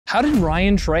How did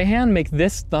Ryan Trahan make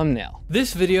this thumbnail?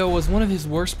 This video was one of his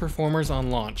worst performers on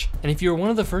launch, and if you were one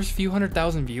of the first few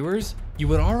 100,000 viewers, you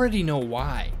would already know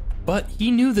why. But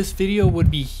he knew this video would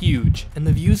be huge, and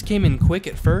the views came in quick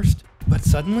at first, but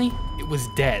suddenly, it was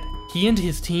dead. He and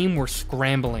his team were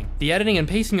scrambling. The editing and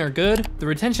pacing are good, the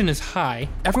retention is high,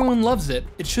 everyone loves it,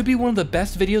 it should be one of the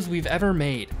best videos we've ever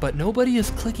made, but nobody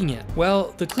is clicking it.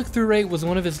 Well, the click-through rate was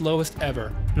one of his lowest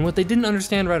ever, and what they didn't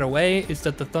understand right away is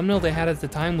that the thumbnail they had at the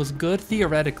time was good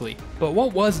theoretically, but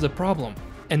what was the problem?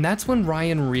 And that's when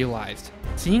Ryan realized.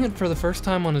 Seeing it for the first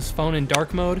time on his phone in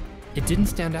dark mode, it didn't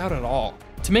stand out at all.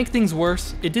 To make things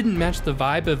worse, it didn't match the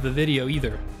vibe of the video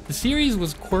either. The series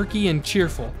was quirky and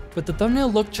cheerful, but the thumbnail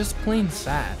looked just plain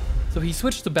sad. So he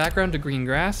switched the background to green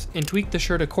grass and tweaked the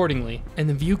shirt accordingly, and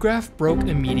the view graph broke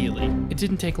immediately. It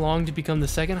didn't take long to become the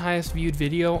second highest viewed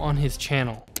video on his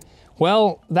channel.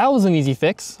 Well, that was an easy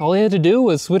fix. All he had to do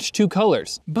was switch two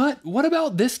colors. But what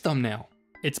about this thumbnail?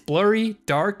 It's blurry,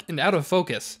 dark, and out of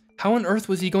focus. How on earth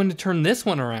was he going to turn this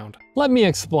one around? Let me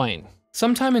explain.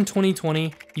 Sometime in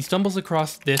 2020, he stumbles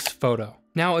across this photo.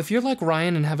 Now, if you're like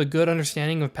Ryan and have a good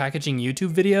understanding of packaging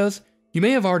YouTube videos, you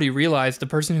may have already realized the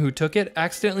person who took it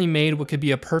accidentally made what could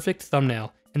be a perfect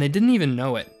thumbnail, and they didn't even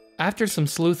know it. After some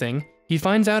sleuthing, he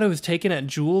finds out it was taken at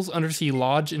Jules Undersea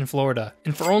Lodge in Florida,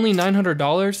 and for only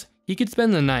 $900, he could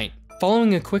spend the night.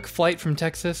 Following a quick flight from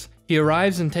Texas, he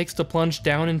arrives and takes the plunge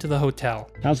down into the hotel.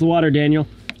 How's the water, Daniel?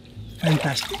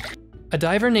 Fantastic. A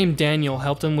diver named Daniel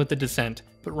helped him with the descent,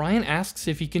 but Ryan asks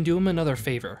if he can do him another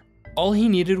favor. All he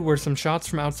needed were some shots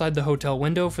from outside the hotel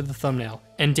window for the thumbnail,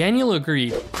 and Daniel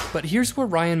agreed, but here's where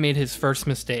Ryan made his first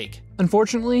mistake.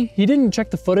 Unfortunately, he didn't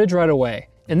check the footage right away,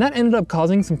 and that ended up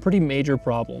causing some pretty major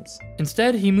problems.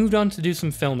 Instead, he moved on to do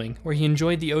some filming, where he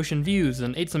enjoyed the ocean views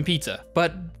and ate some pizza,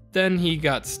 but then he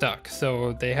got stuck,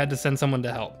 so they had to send someone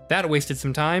to help. That wasted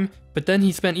some time, but then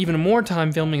he spent even more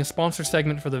time filming a sponsor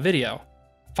segment for the video.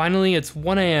 Finally, it's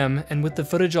 1 AM, and with the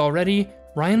footage all ready,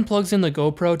 Ryan plugs in the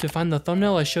GoPro to find the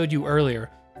thumbnail I showed you earlier,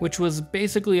 which was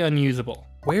basically unusable.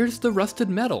 Where's the rusted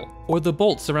metal? Or the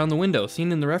bolts around the window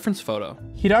seen in the reference photo?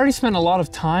 He'd already spent a lot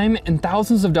of time and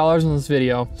thousands of dollars on this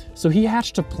video, so he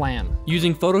hatched a plan.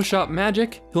 Using Photoshop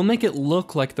magic, he'll make it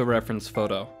look like the reference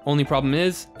photo. Only problem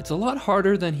is, it's a lot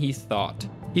harder than he thought.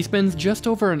 He spends just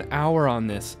over an hour on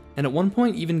this, and at one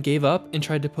point even gave up and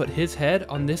tried to put his head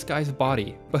on this guy's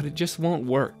body, but it just won't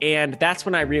work. And that's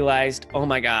when I realized, oh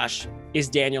my gosh, is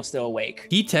Daniel still awake?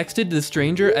 He texted the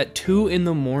stranger at 2 in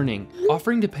the morning,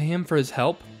 offering to pay him for his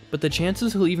help, but the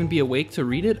chances he'll even be awake to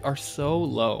read it are so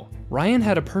low. Ryan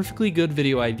had a perfectly good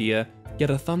video idea, yet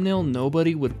a thumbnail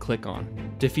nobody would click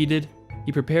on. Defeated,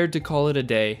 he prepared to call it a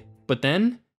day, but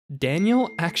then, Daniel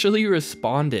actually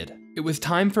responded. It was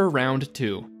time for round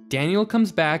 2. Daniel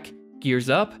comes back, gears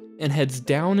up, and heads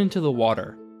down into the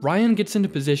water. Ryan gets into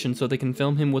position so they can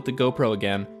film him with the GoPro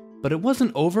again, but it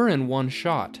wasn't over in one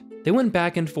shot. They went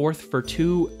back and forth for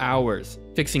 2 hours,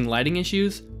 fixing lighting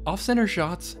issues, off-center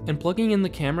shots, and plugging in the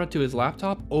camera to his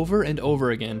laptop over and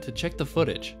over again to check the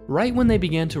footage. Right when they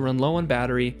began to run low on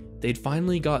battery, they'd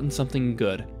finally gotten something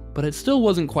good, but it still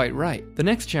wasn't quite right. The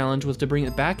next challenge was to bring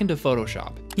it back into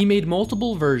Photoshop. He made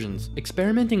multiple versions,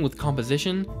 experimenting with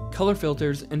composition, color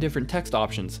filters, and different text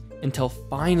options, until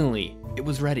finally, it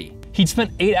was ready. He'd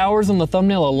spent 8 hours on the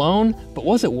thumbnail alone, but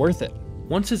was it worth it?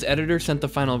 Once his editor sent the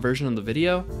final version of the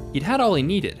video, he'd had all he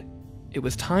needed. It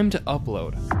was time to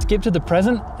upload. Skip to the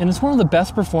present, and it's one of the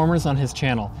best performers on his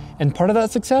channel, and part of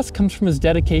that success comes from his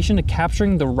dedication to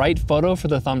capturing the right photo for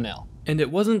the thumbnail. And it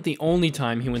wasn't the only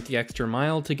time he went the extra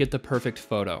mile to get the perfect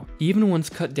photo. He even once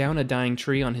cut down a dying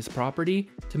tree on his property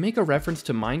to make a reference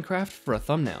to Minecraft for a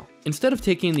thumbnail. Instead of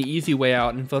taking the easy way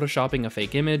out and photoshopping a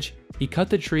fake image, he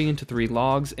cut the tree into 3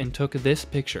 logs and took this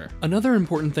picture. Another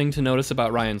important thing to notice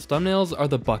about Ryan's thumbnails are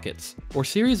the buckets, or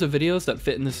series of videos that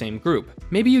fit in the same group.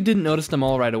 Maybe you didn't notice them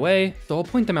all right away, so I'll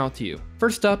point them out to you.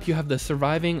 First up, you have the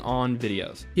surviving on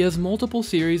videos. He has multiple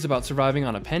series about surviving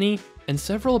on a penny, and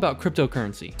several about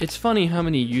cryptocurrency. It's funny how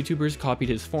many YouTubers copied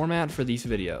his format for these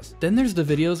videos. Then there's the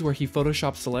videos where he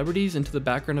photoshops celebrities into the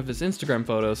background of his Instagram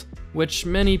photos, which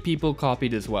many people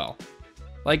copied as well.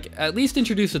 Like, at least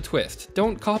introduce a twist.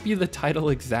 Don't copy the title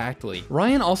exactly.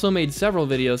 Ryan also made several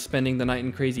videos spending the night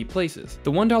in crazy places.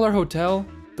 The $1 Hotel,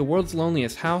 The World's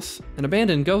Loneliest House, An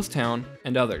Abandoned Ghost Town,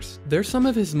 and others. They're some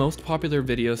of his most popular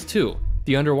videos too.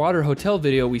 The underwater hotel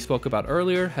video we spoke about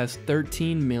earlier has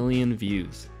 13 million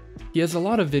views. He has a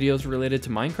lot of videos related to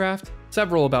Minecraft,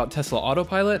 several about Tesla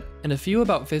Autopilot, and a few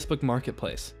about Facebook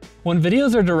Marketplace. When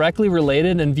videos are directly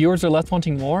related and viewers are left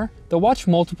wanting more, they'll watch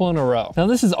multiple in a row. Now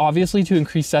this is obviously to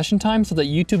increase session time so that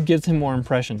YouTube gives him more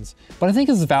impressions, but I think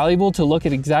it's valuable to look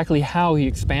at exactly how he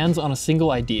expands on a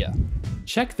single idea.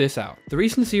 Check this out. The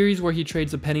recent series where he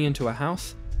trades a penny into a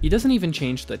house, he doesn't even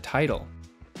change the title.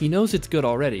 He knows it's good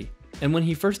already, and when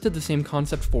he first did the same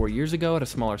concept 4 years ago at a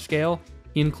smaller scale,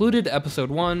 he included episode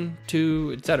 1,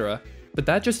 2, etc., but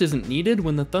that just isn't needed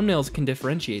when the thumbnails can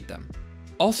differentiate them.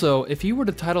 Also, if he were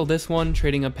to title this one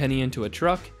Trading a Penny into a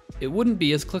Truck, it wouldn't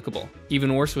be as clickable.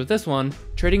 Even worse with this one,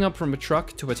 trading up from a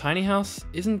truck to a tiny house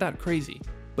isn't that crazy.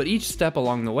 But each step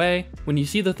along the way, when you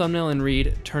see the thumbnail and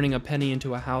read turning a penny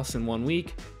into a house in 1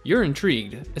 week, you're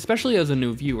intrigued, especially as a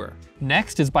new viewer.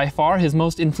 Next is by far his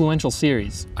most influential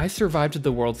series. I survived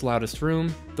the world's loudest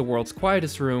room, the world's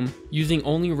quietest room, using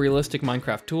only realistic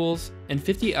Minecraft tools, and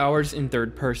 50 hours in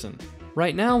third person.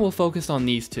 Right now we'll focus on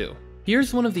these two.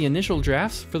 Here's one of the initial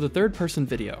drafts for the third person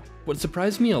video. What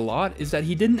surprised me a lot is that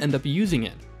he didn't end up using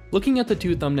it. Looking at the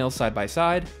two thumbnails side by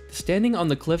side, standing on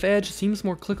the cliff edge seems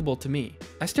more clickable to me.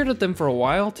 I stared at them for a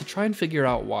while to try and figure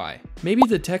out why. Maybe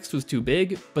the text was too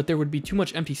big, but there would be too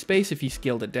much empty space if he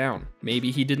scaled it down.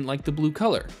 Maybe he didn't like the blue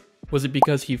color. Was it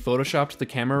because he photoshopped the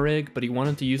camera rig but he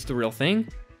wanted to use the real thing?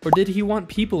 Or did he want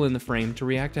people in the frame to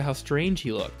react to how strange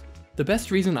he looked? The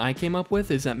best reason I came up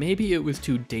with is that maybe it was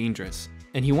too dangerous,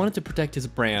 and he wanted to protect his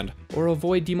brand, or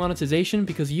avoid demonetization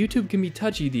because YouTube can be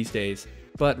touchy these days.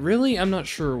 But really, I'm not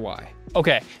sure why.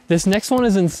 Okay, this next one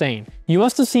is insane. You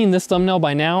must have seen this thumbnail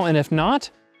by now, and if not,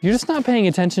 you're just not paying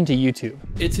attention to YouTube.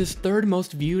 It's his third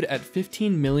most viewed at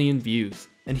 15 million views,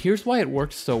 and here's why it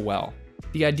worked so well.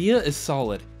 The idea is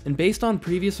solid, and based on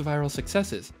previous viral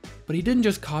successes, but he didn't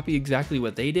just copy exactly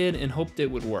what they did and hoped it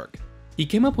would work. He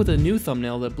came up with a new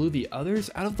thumbnail that blew the others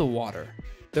out of the water.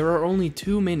 There are only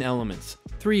 2 main elements,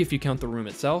 3 if you count the room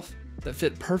itself, that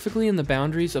fit perfectly in the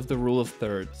boundaries of the rule of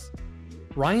thirds.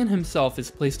 Ryan himself is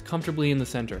placed comfortably in the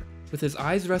center, with his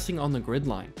eyes resting on the grid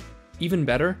line. Even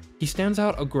better, he stands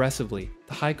out aggressively,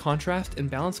 the high contrast and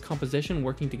balanced composition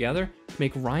working together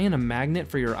make Ryan a magnet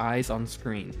for your eyes on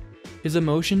screen. His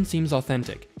emotion seems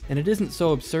authentic, and it isn't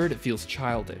so absurd it feels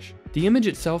childish. The image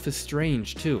itself is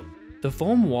strange too. The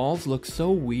foam walls look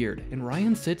so weird, and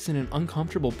Ryan sits in an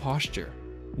uncomfortable posture.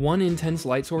 One intense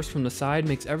light source from the side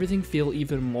makes everything feel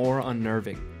even more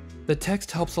unnerving. The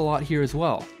text helps a lot here as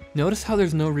well. Notice how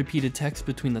there's no repeated text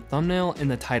between the thumbnail and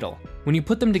the title. When you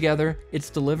put them together, it's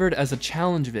delivered as a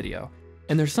challenge video,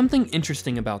 and there's something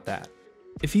interesting about that.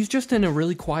 If he's just in a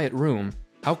really quiet room,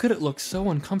 how could it look so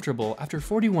uncomfortable after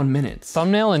 41 minutes?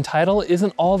 Thumbnail and title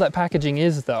isn't all that packaging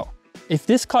is though. If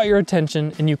this caught your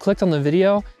attention and you clicked on the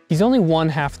video, he's only won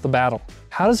half the battle.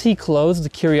 How does he close the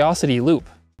curiosity loop?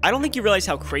 I don't think you realize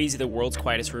how crazy the world's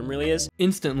quietest room really is.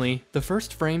 Instantly, the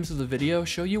first frames of the video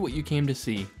show you what you came to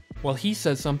see, while he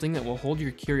says something that will hold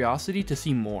your curiosity to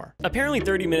see more. Apparently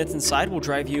 30 minutes inside will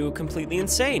drive you completely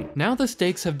insane. Now the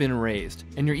stakes have been raised,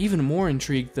 and you're even more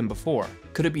intrigued than before.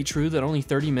 Could it be true that only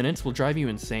 30 minutes will drive you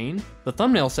insane? The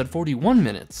thumbnail said 41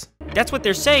 minutes. That's what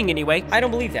they're saying anyway. I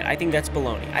don't believe that. I think that's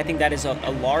baloney. I think that is a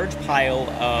large pile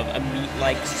of a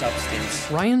meat-like substance.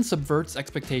 Ryan subverts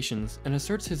expectations and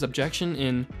asserts his objection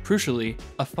in, crucially,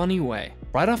 a funny way.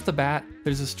 Right off the bat,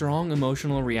 there's a strong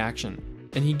emotional reaction,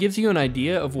 and he gives you an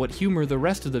idea of what humor the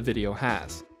rest of the video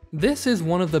has. This is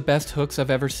one of the best hooks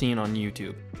I've ever seen on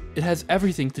YouTube. It has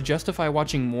everything to justify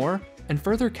watching more and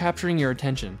further capturing your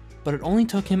attention, but it only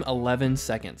took him 11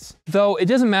 seconds. Though it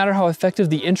doesn't matter how effective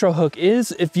the intro hook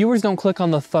is if viewers don't click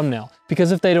on the thumbnail,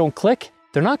 because if they don't click,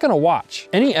 they're not gonna watch.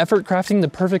 Any effort crafting the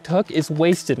perfect hook is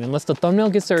wasted unless the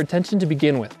thumbnail gets their attention to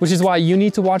begin with, which is why you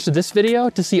need to watch this video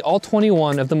to see all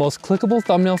 21 of the most clickable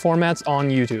thumbnail formats on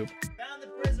YouTube.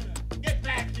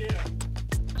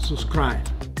 Subscribe.